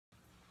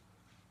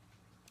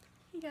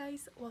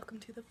Guys, welcome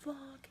to the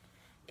vlog.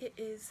 It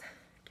is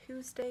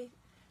Tuesday,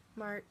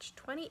 March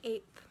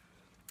 28th,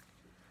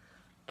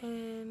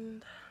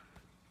 and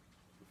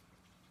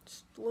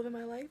just living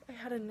my life. I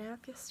had a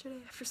nap yesterday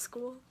after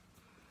school,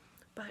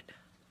 but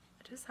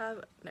I just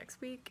have next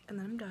week and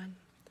then I'm done.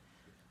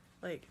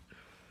 Like,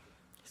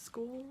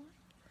 school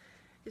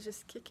is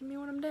just kicking me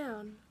when I'm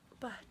down,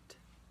 but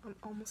I'm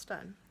almost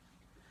done.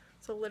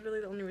 So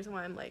literally the only reason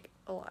why I'm like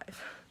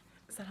alive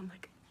is that I'm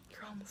like,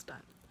 you're almost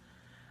done.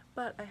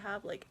 But I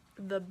have like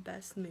the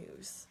best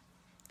news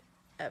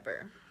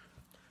ever.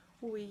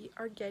 We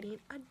are getting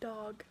a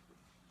dog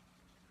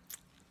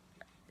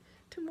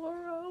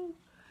tomorrow.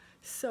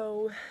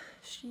 So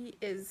she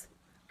is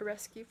a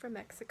rescue from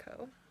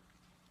Mexico,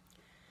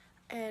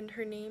 and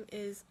her name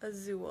is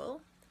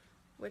Azul,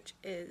 which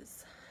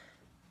is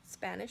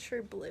Spanish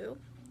for blue.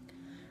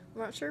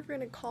 I'm not sure if we're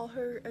gonna call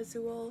her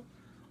Azul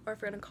or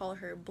if we're gonna call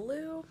her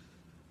Blue.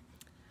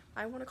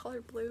 I want to call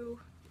her Blue,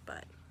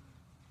 but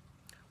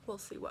we'll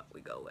see what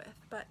we go with.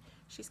 But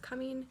she's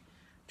coming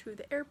to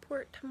the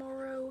airport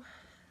tomorrow,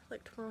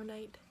 like tomorrow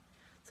night,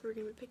 so we're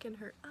gonna be picking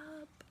her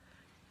up.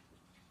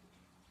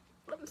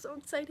 I'm so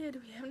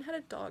excited. We haven't had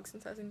a dog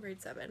since I was in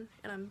grade 7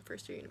 and I'm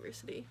first year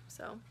university,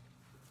 so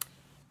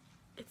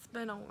it's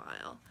been a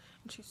while.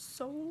 And she's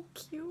so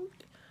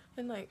cute,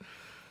 and like,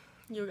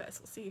 you guys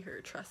will see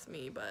her, trust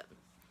me, but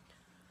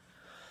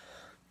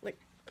like,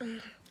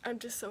 I'm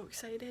just so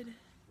excited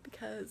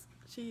because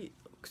she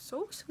looks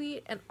so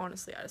sweet, and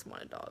honestly I just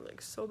want a dog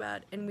like so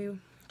bad. And we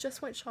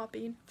just went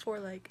shopping for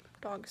like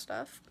dog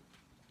stuff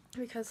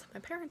because my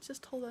parents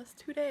just told us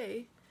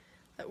today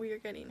that we are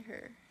getting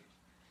her.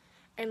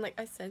 And like,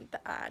 I sent the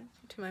ad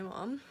to my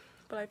mom,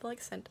 but I've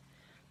like sent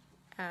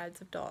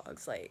ads of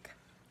dogs like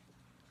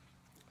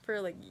for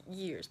like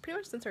years, pretty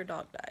much since our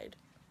dog died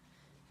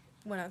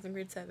when I was in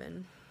grade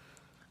 7.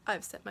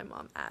 I've sent my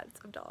mom ads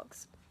of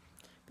dogs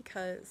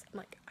because I'm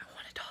like, I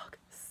want a dog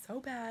so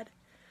bad.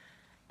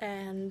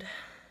 And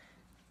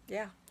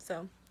yeah,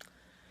 so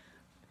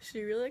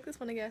she really liked this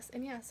one, I guess.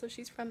 And yeah, so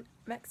she's from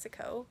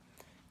Mexico.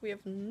 We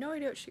have no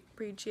idea what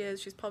breed she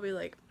is. She's probably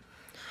like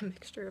a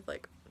mixture of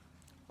like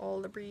all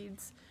the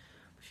breeds.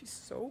 She's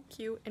so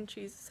cute, and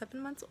she's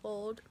 7 months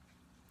old.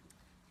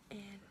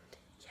 And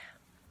yeah,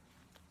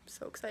 I'm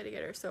so excited to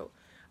get her. So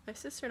my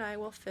sister and I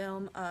will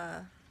film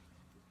a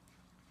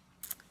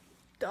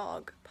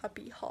dog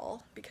puppy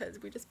haul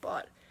because we just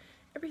bought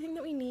everything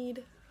that we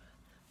need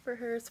for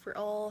her, so we're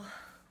all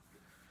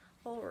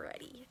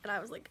ready. And I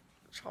was like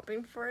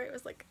shopping for it. It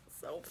was like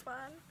so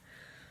fun.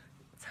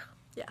 So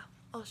yeah,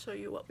 I'll show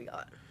you what we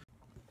got.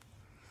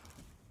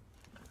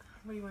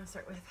 What do you want to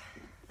start with?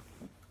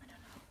 I don't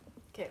know.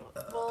 Okay,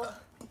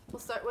 we'll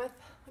start with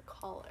the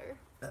collar.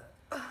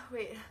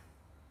 Wait.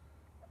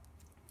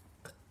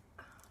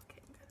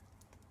 Okay,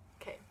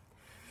 good. Okay,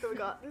 so we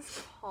got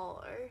this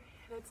collar,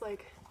 and it's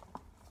like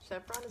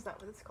chevron. Is that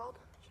what it's called?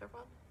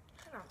 Chevron?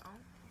 I don't know.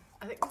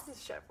 I think this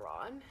is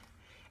chevron.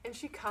 And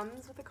she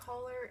comes with a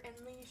collar and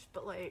leash,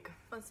 but like,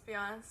 let's be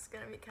honest, it's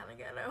gonna be kind of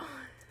ghetto.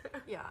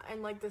 Yeah,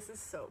 and like, this is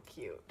so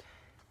cute.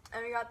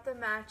 And we got the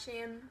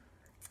matching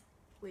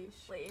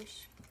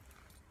leash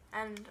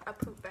and a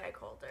poop bag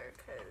holder,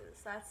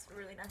 because that's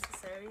really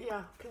necessary.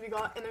 Yeah, because we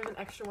got, and there's an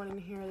extra one in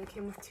here. They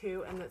came with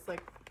 2, and it's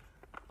like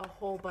a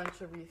whole bunch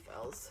of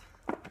refills.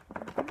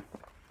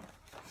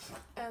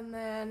 And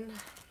then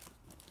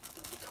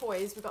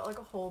toys, we got like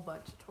a whole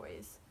bunch of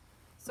toys.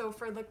 So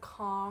for the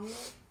Kong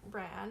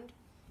brand,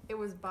 it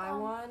was buy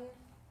 1,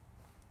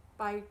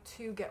 buy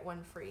 2, get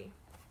 1 free.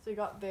 So you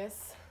got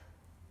this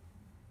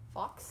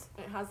fox,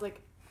 and it has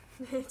like,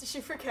 did she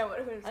forget what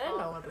it was called? I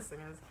didn't know what this thing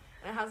is.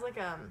 And it has like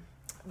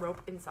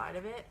rope inside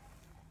of it,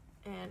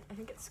 and I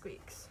think it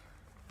squeaks.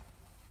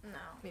 No,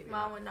 maybe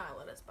Mom would not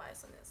let us buy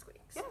something that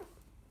squeaks. Yeah.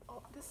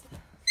 Oh, this.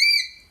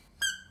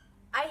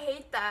 I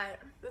hate that.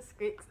 This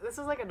squeaks. This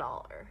was like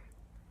 $1.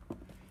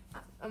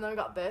 And then we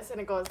got this,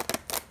 and it goes.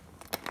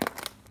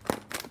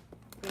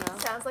 Yeah.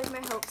 Sounds like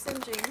my hopes and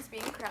dreams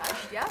being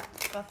crushed.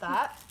 Yep. Got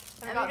that.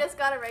 And we just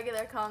got a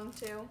regular Kong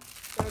too.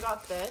 Then we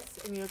got this,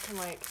 and you can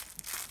like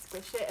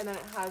squish it, and then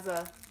it has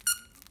a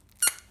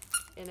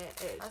in it.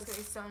 That's gonna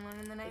be someone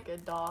in the night. Like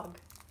a dog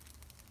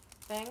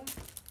thing.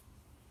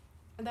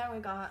 And then we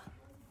got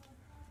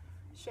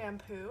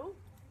shampoo.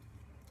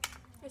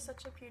 You're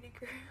such a beauty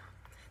girl.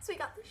 So we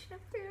got the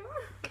shampoo.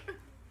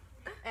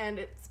 And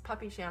it's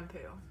puppy shampoo,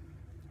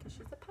 because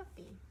she's a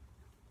puppy.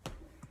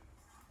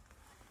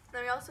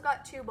 Then we also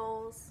got 2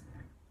 bowls,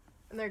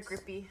 and they're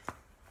grippy.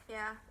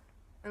 Yeah.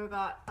 And we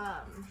got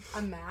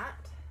a mat,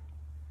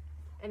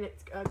 and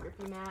it's a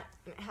grippy mat,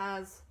 and it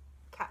has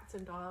cats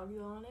and dogs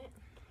on it.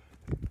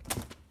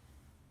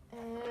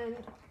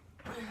 And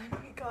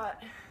we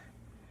got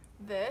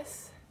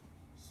this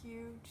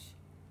huge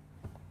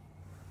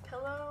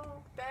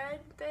pillow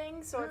bed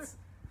thing, so it's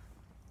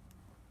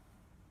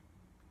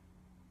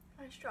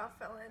my straw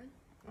fell in.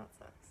 That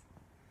sucks.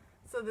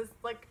 So this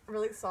like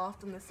really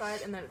soft on this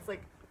side, and then it's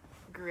like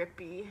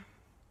grippy,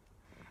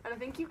 and I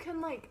think you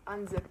can like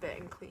unzip it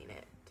and clean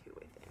it too.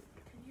 I think.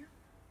 Can you?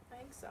 I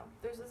think so.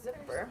 There's a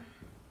zipper.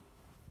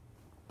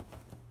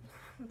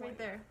 Right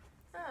there.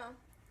 Oh,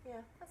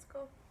 yeah, that's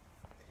cool.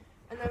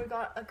 And then we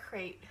got a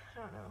crate. I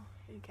don't know.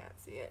 You can't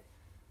see it.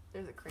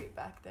 There's a crate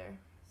back there.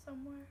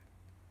 Somewhere.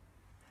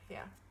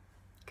 Yeah.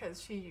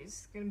 Because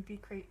she's going to be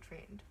crate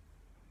trained.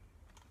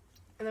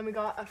 And then we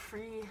got a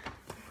free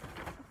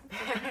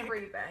bag.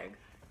 Free bag.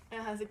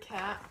 It has a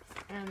cat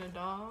and a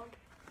dog.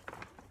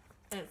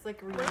 And it's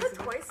like reusable. What do the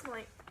toys smell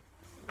like?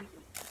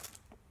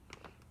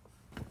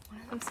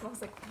 One of them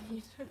smells like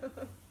weed.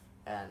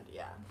 And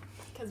yeah,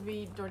 because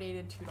we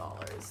donated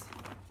 $2.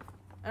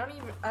 I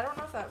don't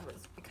know if that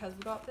was because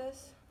we got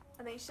this.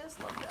 I think she just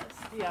loved us.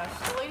 Yeah,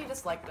 the lady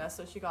just liked us,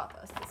 so she got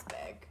us this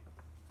bag.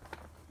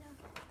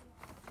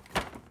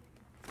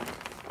 Yeah.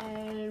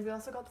 And we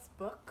also got this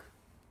book.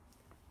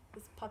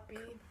 This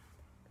puppy,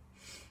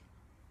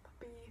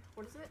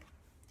 what is it?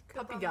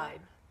 Puppy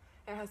guide.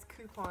 It has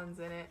coupons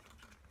in it.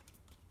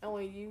 And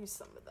we used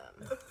some of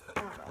them.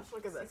 Oh my gosh,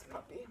 look at this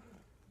puppy.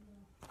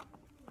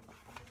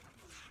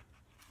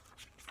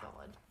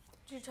 Solid.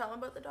 Did you tell him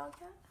about the dog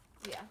yet?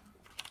 Yeah.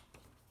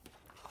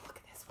 Oh, look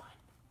at this one.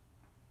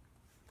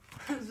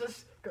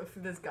 Just go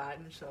through this guide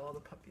and show all the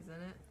puppies in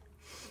it.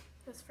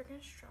 This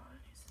freaking straw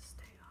needs to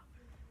stay up.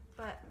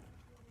 But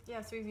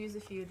yeah, so we've used a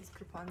few of these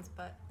coupons,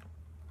 but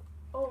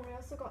oh, and we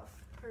also got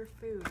her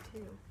food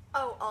too.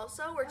 Oh,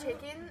 also, we're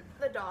taking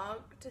the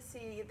dog to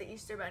see the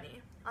Easter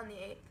Bunny on the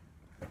 8th.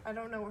 I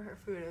don't know where her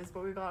food is,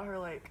 but we got her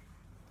like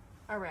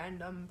a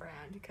random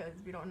brand because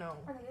we don't know.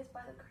 I think it's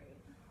by the crate.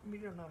 We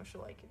don't know if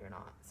she'll like it or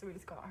not. So we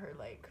just got her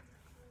like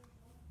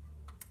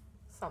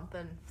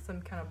something,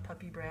 some kind of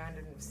puppy brand,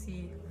 and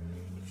see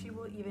if she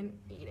will even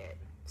eat it.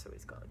 So we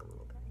just got like a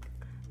little bag.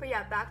 But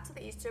yeah, back to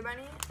the Easter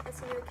Bunny.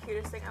 It's gonna be the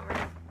cutest thing ever.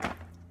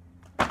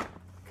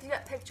 Cause you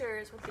got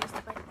pictures with the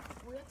Easter Bunny.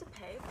 We have to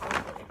pay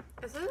probably.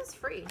 This is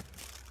free.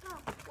 Oh,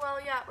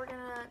 well yeah, we're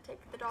gonna take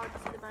the dog to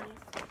see the bunny.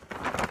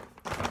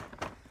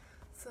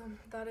 So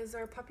that is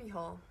our puppy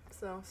haul.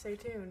 So stay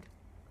tuned,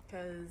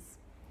 cause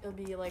it'll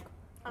be like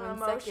I'm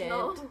 1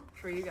 emotional. second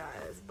for you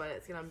guys, but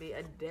it's gonna be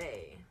a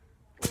day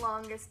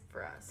Longest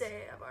for us.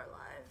 day of our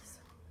lives.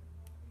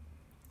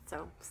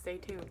 So stay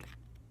tuned.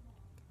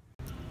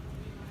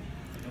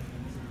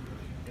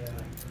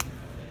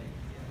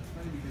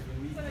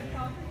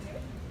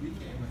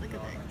 Look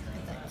at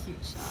that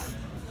cute shot.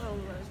 Oh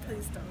Lord,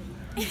 please don't.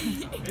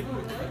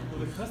 Well,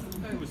 the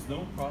custom guy was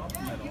no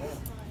problem at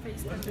all.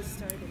 Facebook just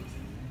started.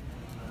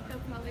 He'll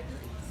probably It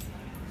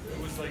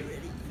was like,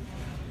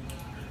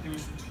 it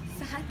was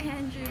Fat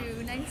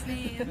Andrew, nice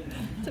name.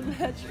 To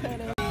match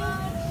better.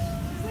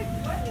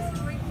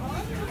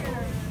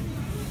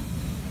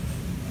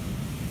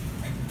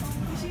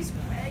 She's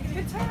wagging a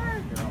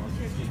guitar.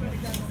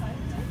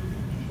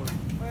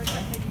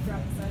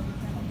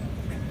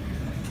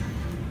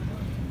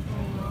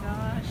 Oh my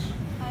gosh.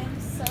 I'm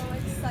so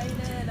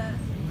excited.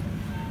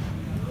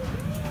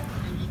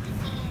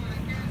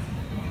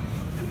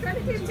 I'm trying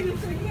to do 2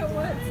 things at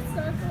once. It's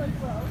not going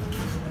well.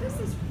 What is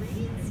this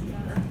reading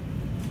stuff?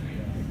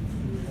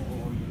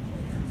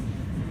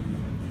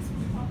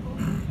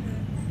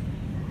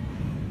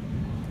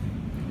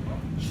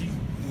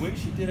 the way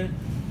she did it,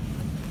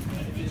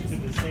 it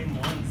did the same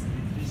ones.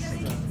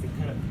 It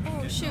kind of,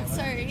 Oh shoot,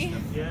 sorry.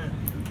 yeah.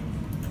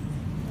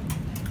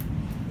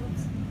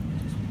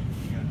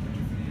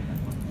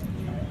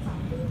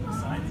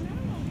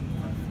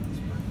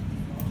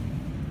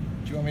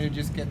 Do you want me to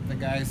just get the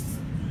guy's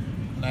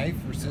knife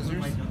or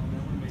scissors?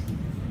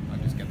 I'll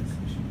just get the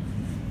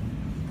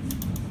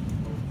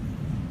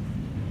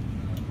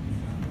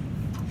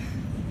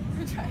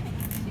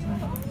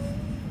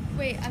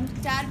Wait,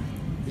 Dad,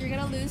 you're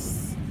gonna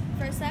lose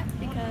for a sec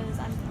because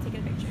I'm taking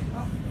a picture.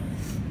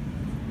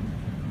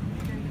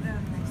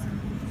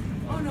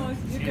 Oh no,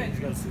 you're good. He's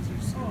got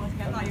scissors. Oh,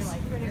 okay. I thought you were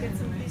like, we're gonna get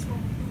some peaceful.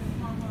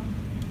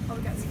 Oh,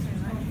 we got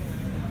scissors, right?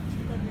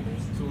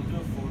 So we'll do a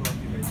photo of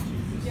you guys too.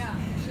 Yeah,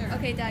 sure.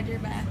 Okay, Dad, you're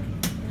back.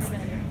 You're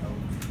better.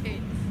 Okay.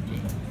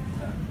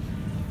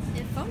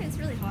 Your phone is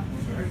really hot.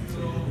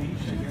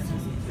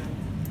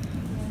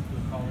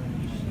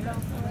 You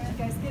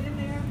guys get in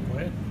there.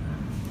 What?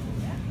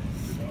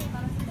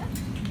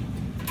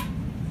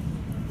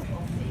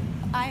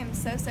 I am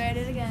so sorry I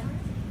did it again.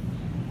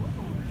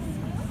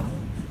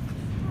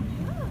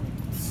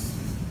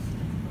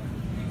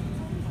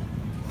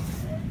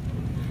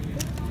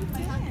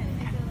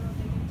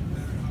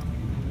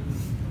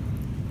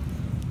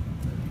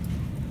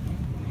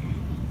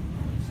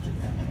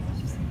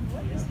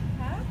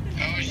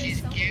 Oh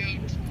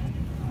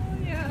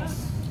yeah.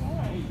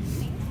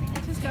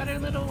 She's got her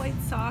little white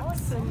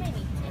socks and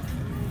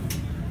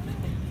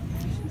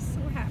she's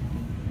so happy.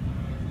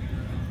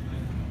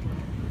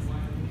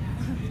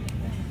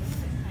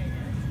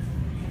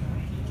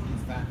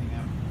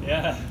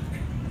 Yeah.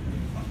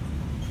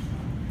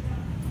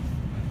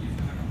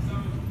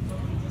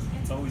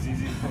 It's always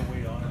easy to put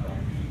weight on.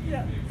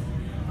 Yeah.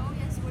 Oh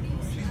yes, what do you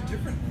see? She's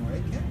different in a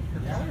way, Ken. Her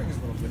coloring is a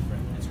little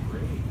different. It's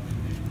great.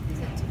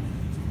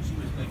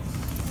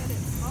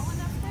 Small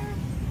enough there?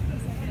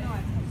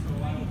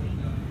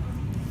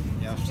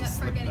 Yeah, she'll Except for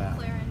slip getting that.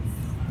 clearance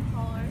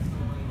taller.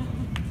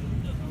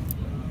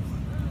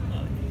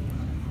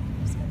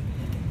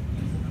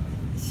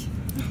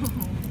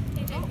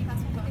 Hey, Jake, you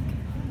pass me a book.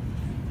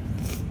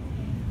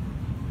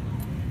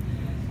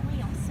 Oh,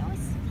 you're so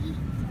sweet.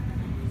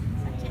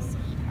 Such a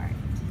sweetheart.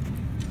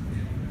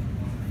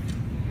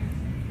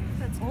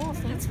 Oh,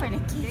 thanks for the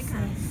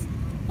kisses.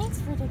 Thanks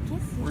for the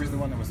kisses. Where's the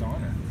one that was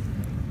on her?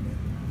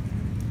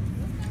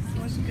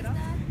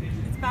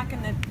 It's back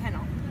in the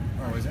kennel.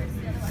 Oh, is it?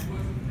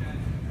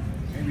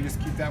 Maybe just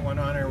keep that one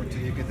on her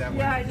until you get that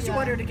Yeah, one. I just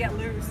want her to get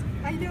loose.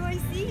 I know, I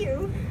see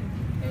you.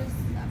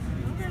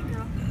 Okay,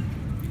 girl.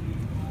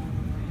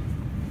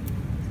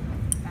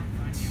 Back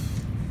on you.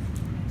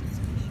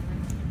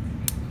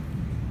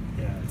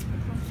 Yeah, it's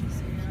She's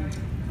so cute.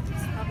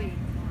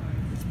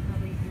 It's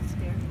probably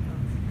hysterical.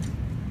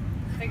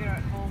 Figure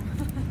out home.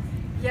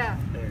 Yeah.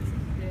 there. You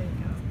There you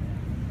go.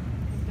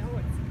 No,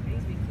 it's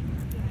crazy.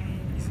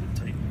 see the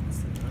tight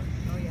ones.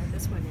 Oh yeah,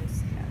 this one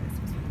is. Yeah,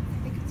 this is.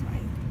 I think it's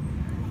fine.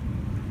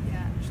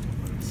 Yeah.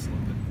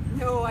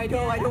 No, I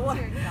don't. I don't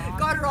want.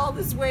 Got her all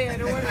this way. I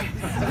don't want.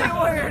 I don't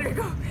want her to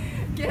go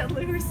get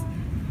loose.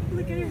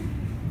 Look at her.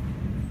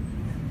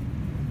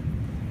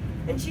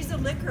 And she's a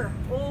licker.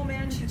 Oh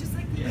man, she just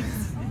like.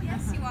 Oh,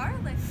 yes, you are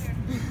a licker.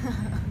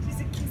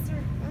 She's a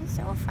kisser. I'm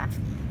so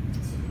fluffy.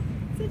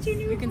 Such a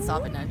new. You can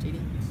stop it now, JD.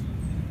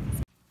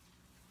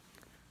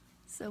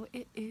 So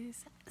it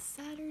is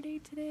Saturday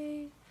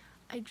today.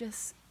 I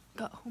just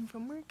got home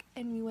from work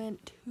and we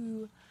went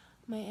to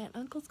my aunt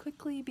and uncle's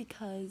quickly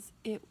because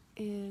it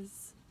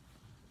is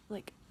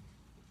like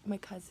my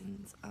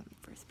cousin's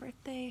first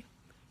birthday.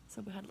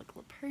 So we had like a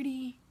little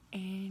party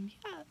and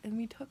yeah, and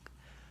we took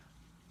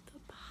the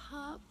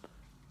pup.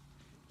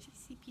 She's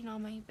sleeping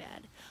on my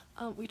bed.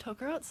 We took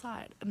her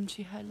outside and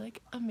she had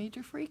like a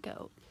major freak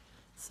out.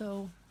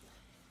 So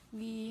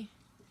I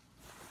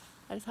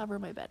just have her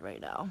in my bed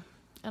right now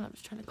and I'm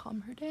just trying to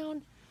calm her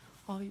down.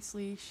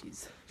 Obviously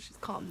she's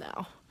calm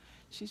now.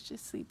 She's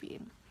just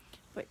sleeping.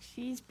 But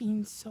she's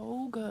been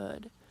so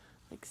good.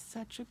 Like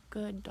such a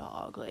good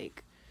dog.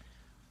 Like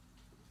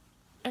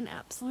an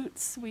absolute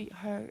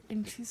sweetheart.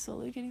 And she's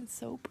slowly getting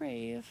so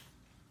brave.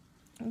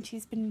 And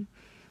she's been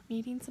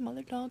meeting some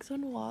other dogs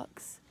on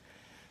walks.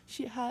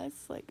 She has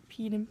like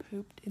peed and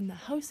pooped in the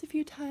house a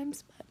few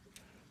times, but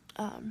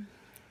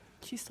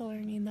she's still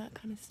learning that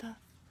kind of stuff.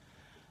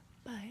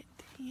 But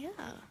yeah,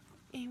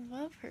 I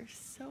love her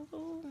so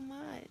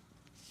much.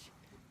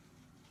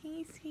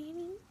 Hey,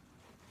 sweetie.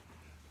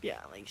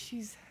 Yeah, like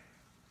she's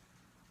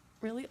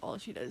really all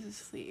she does is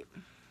sleep.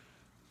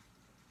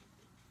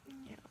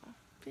 Yeah,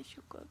 she's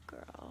a good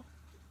girl.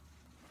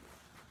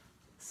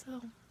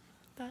 So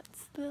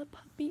that's the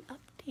puppy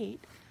update.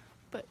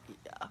 But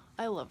yeah,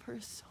 I love her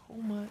so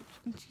much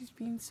and she's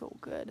being so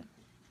good.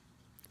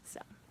 So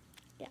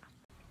yeah.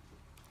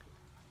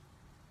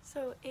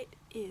 So it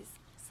is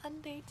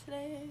Sunday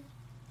today.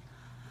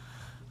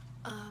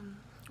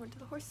 Went to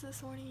the horses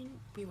this morning.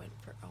 We went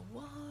for a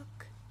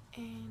walk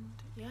and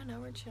yeah, now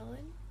we're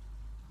chilling.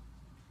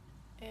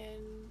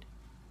 And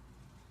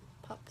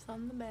Pup's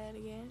on the bed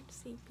again,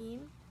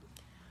 sleeping.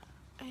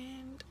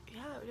 And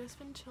yeah, we've just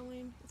been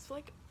chilling. It's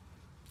like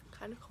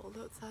kind of cold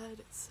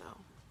outside, so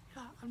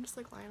yeah, I'm just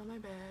like lying on my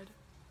bed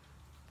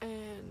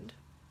and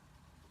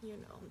you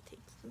know, I'm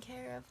taking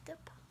care of the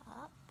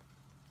pup.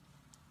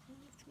 Hey,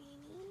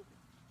 sweetie.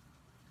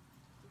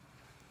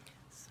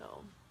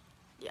 So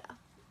yeah,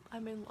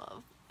 I'm in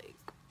love. Like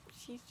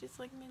she's just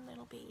like my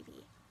little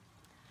baby.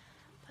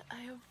 But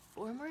I have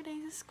 4 more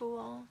days of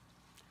school,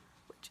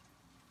 which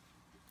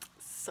I'm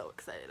so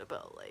excited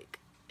about. Like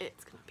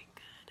it's gonna be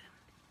good.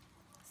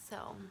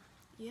 So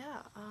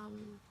yeah,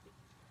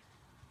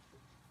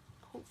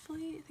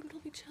 hopefully I think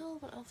it'll be chill,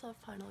 but I also have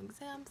final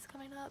exams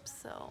coming up,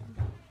 so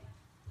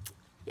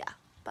yeah.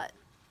 But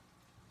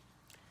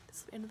this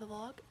is the end of the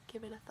vlog.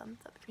 Give it a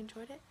thumbs up if you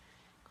enjoyed it.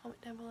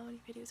 Comment down below any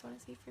videos you want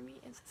to see from me,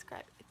 and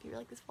subscribe if you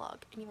like this vlog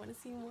and you want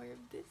to see more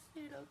of this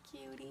little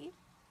cutie.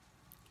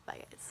 Bye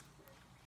guys.